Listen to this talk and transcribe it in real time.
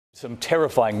Some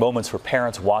terrifying moments for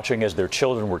parents watching as their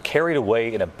children were carried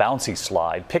away in a bouncy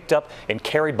slide, picked up and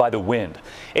carried by the wind.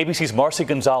 ABC's Marcy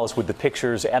Gonzalez with the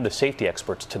pictures and the safety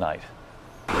experts tonight.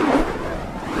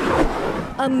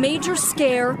 A major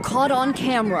scare caught on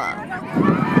camera.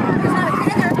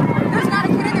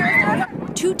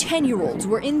 Two 10-year-olds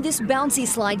were in this bouncy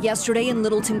slide yesterday in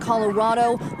Littleton,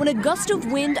 Colorado, when a gust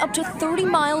of wind up to 30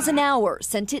 miles an hour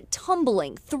sent it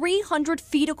tumbling 300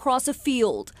 feet across a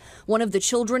field. One of the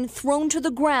children thrown to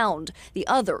the ground, the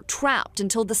other trapped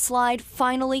until the slide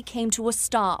finally came to a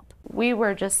stop. We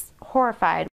were just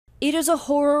horrified. It is a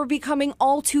horror becoming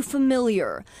all too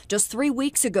familiar. Just 3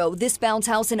 weeks ago, this bounce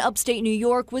house in upstate New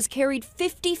York was carried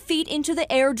 50 feet into the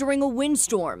air during a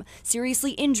windstorm,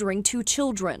 seriously injuring 2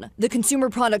 children. The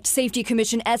Consumer Product Safety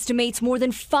Commission estimates more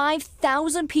than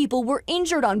 5,000 people were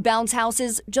injured on bounce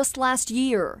houses just last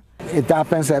year. It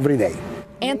happens every day.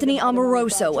 Anthony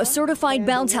Amoroso, a certified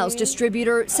bounce house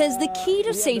distributor, says the key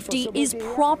to safety is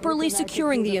properly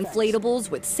securing the inflatables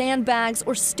with sandbags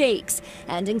or stakes.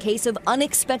 And in case of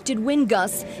unexpected wind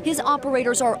gusts, his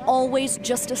operators are always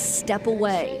just a step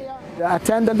away. The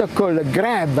attendant could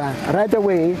grab right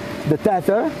away the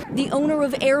tether. The owner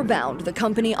of Airbound, the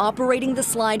company operating the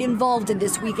slide involved in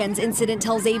this weekend's incident,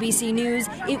 tells ABC News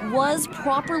it was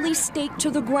properly staked to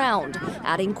the ground,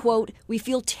 adding, quote, "We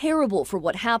feel terrible for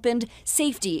what happened.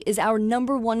 Safety is our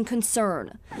 #1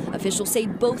 concern." Officials say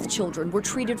both children were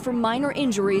treated for minor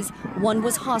injuries. One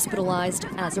was hospitalized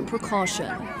as a precaution.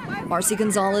 Marcy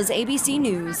Gonzalez, ABC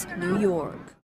News, New York.